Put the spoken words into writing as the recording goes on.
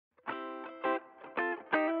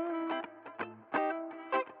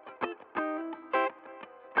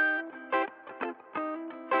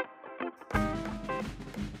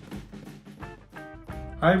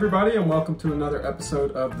Hi everybody, and welcome to another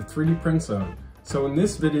episode of the 3D Print Zone. So in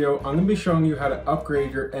this video, I'm going to be showing you how to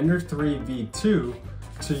upgrade your Ender 3 V2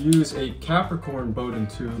 to use a Capricorn Bowden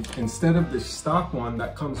tube instead of the stock one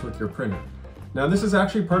that comes with your printer. Now this is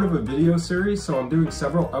actually part of a video series, so I'm doing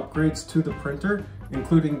several upgrades to the printer,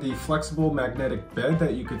 including the flexible magnetic bed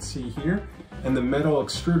that you could see here, and the metal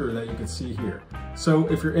extruder that you can see here. So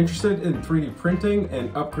if you're interested in 3D printing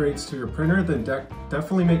and upgrades to your printer, then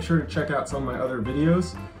definitely make sure to check out some of my other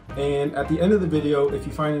videos. And at the end of the video, if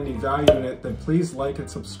you find any value in it, then please like and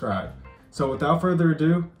subscribe. So without further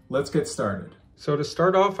ado, let's get started. So to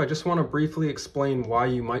start off, I just want to briefly explain why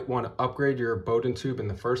you might want to upgrade your Bowden tube in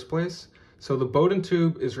the first place. So the Bowden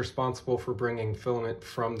tube is responsible for bringing filament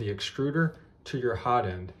from the extruder to your hot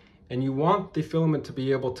end. And you want the filament to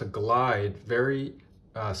be able to glide very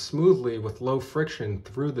smoothly with low friction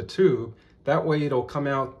through the tube. That way it'll come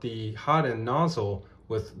out the hot end nozzle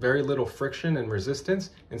with very little friction and resistance,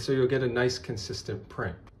 and so you'll get a nice consistent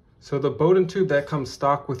print. So the Bowden tube that comes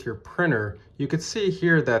stock with your printer, you can see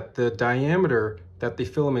here that the diameter that the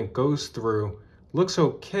filament goes through looks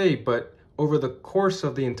okay, but over the course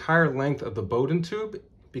of the entire length of the Bowden tube,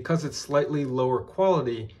 because it's slightly lower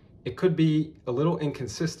quality, it could be a little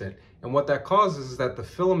inconsistent. And what that causes is that the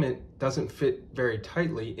filament doesn't fit very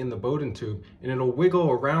tightly in the Bowden tube, and it'll wiggle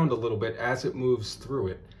around a little bit as it moves through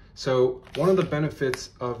it. So one of the benefits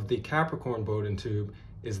of the Capricorn Bowden tube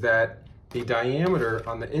is that the diameter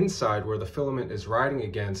on the inside where the filament is riding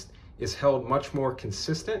against is held much more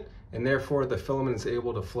consistent, and therefore the filament is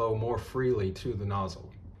able to flow more freely to the nozzle.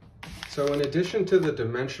 So in addition to the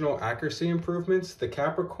dimensional accuracy improvements, the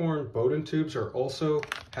Capricorn Bowden tubes also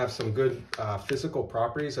have some good physical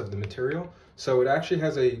properties of the material. So it actually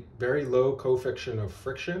has a very low coefficient of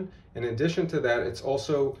friction. In addition to that, it's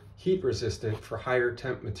also heat resistant for higher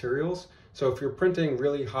temp materials. So if you're printing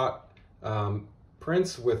really hot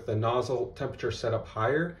prints with the nozzle temperature set up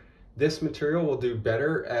higher, this material will do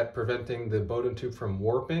better at preventing the Bowden tube from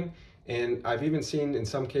warping. And I've even seen in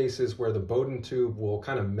some cases where the Bowden tube will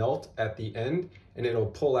kind of melt at the end and it'll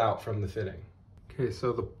pull out from the fitting. Okay,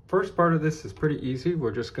 so the first part of this is pretty easy.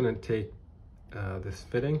 We're just going to take this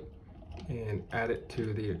fitting and add it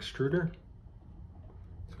to the extruder.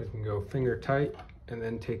 So we can go finger tight and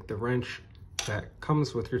then take the wrench that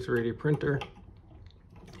comes with your 3D printer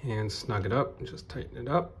and snug it up and just tighten it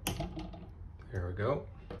up. There we go.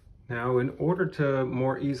 Now, in order to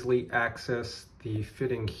more easily access the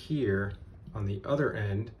fitting here on the other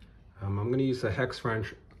end, I'm going to use a hex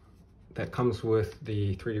wrench that comes with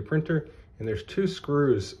the 3D printer, and there's two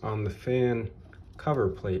screws on the fan cover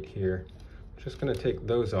plate here. I'm just going to take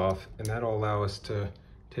those off, and that'll allow us to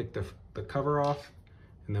take the cover off,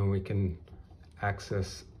 and then we can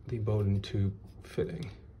access the Bowden tube fitting.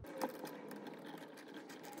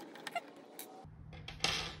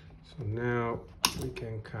 So now we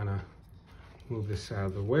can kind of move this out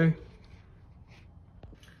of the way.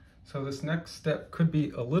 So this next step could be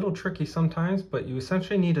a little tricky sometimes, but you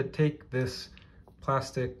essentially need to take this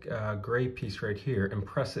plastic gray piece right here and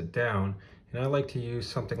press it down. And I like to use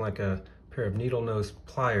something like a pair of needle nose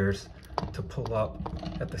pliers to pull up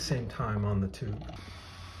at the same time on the tube.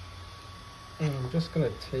 And I'm just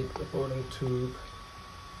going to take the Bowden tube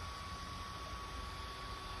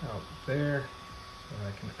out there so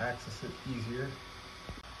I can access it easier.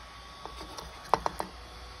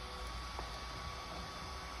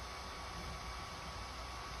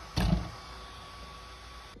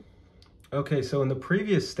 Okay, so in the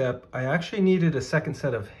previous step, I actually needed a second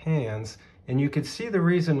set of hands, and you could see the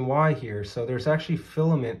reason why here. So there's actually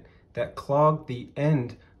filament that clogged the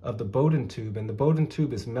end of the Bowden tube, and the Bowden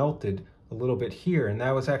tube is melted a little bit here, and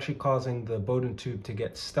that was actually causing the Bowden tube to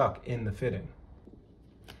get stuck in the fitting.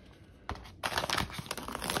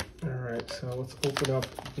 All right, so let's open up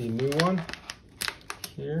the new one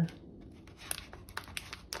here.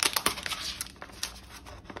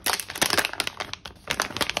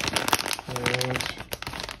 And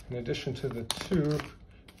in addition to the tube,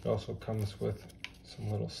 it also comes with some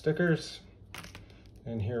little stickers.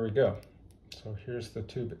 And here we go. So here's the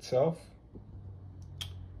tube itself.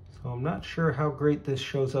 So I'm not sure how great this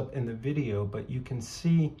shows up in the video, but you can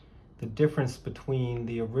see the difference between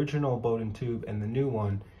the original Bowden tube and the new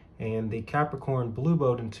one. And the Capricorn Blue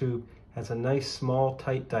Bowden tube has a nice small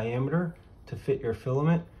tight diameter to fit your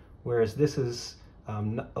filament, whereas this is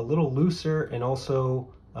a little looser and also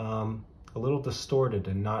a little distorted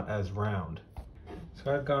and not as round.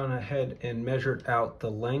 So I've gone ahead and measured out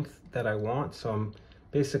the length that I want. So I'm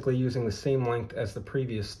basically using the same length as the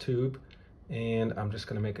previous tube, and I'm just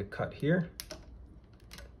going to make a cut here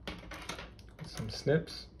with some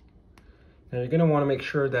snips. Now you're going to want to make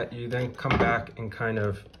sure that you then come back and kind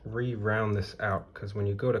of re-round this out, because when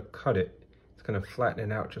you go to cut it, it's going to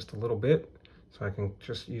flatten it out just a little bit. So I can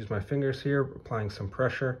just use my fingers here, applying some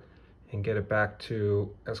pressure, and get it back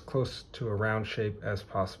to as close to a round shape as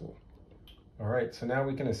possible. All right, so now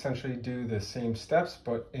we can essentially do the same steps,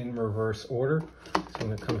 but in reverse order. So I'm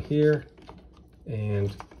going to come here,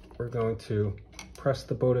 and we're going to press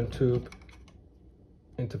the Bowden tube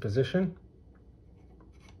into position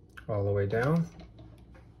all the way down.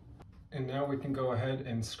 And now we can go ahead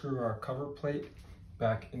and screw our cover plate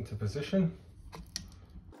back into position.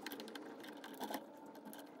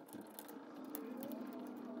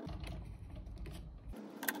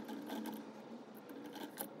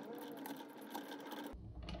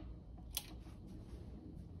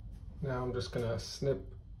 Now I'm just gonna snip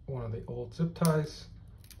one of the old zip ties,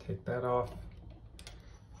 take that off.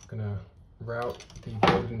 I'm gonna route the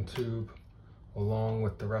Bowden tube along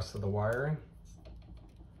with the rest of the wiring.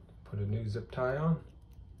 Put a new zip tie on.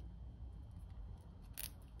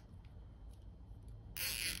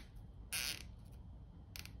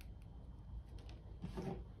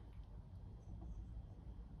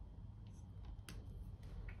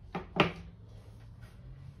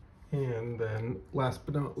 And then last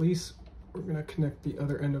but not least, we're gonna connect the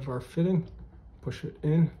other end of our fitting, push it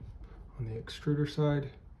in on the extruder side.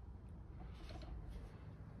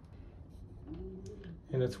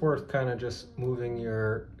 And it's worth kind of just moving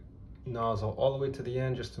your nozzle all the way to the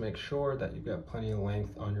end just to make sure that you've got plenty of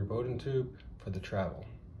length on your Bowden tube for the travel.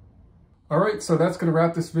 All right, so that's gonna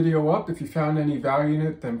wrap this video up. If you found any value in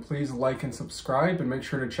it, then please like and subscribe, and make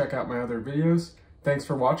sure to check out my other videos. Thanks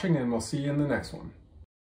for watching, and we'll see you in the next one.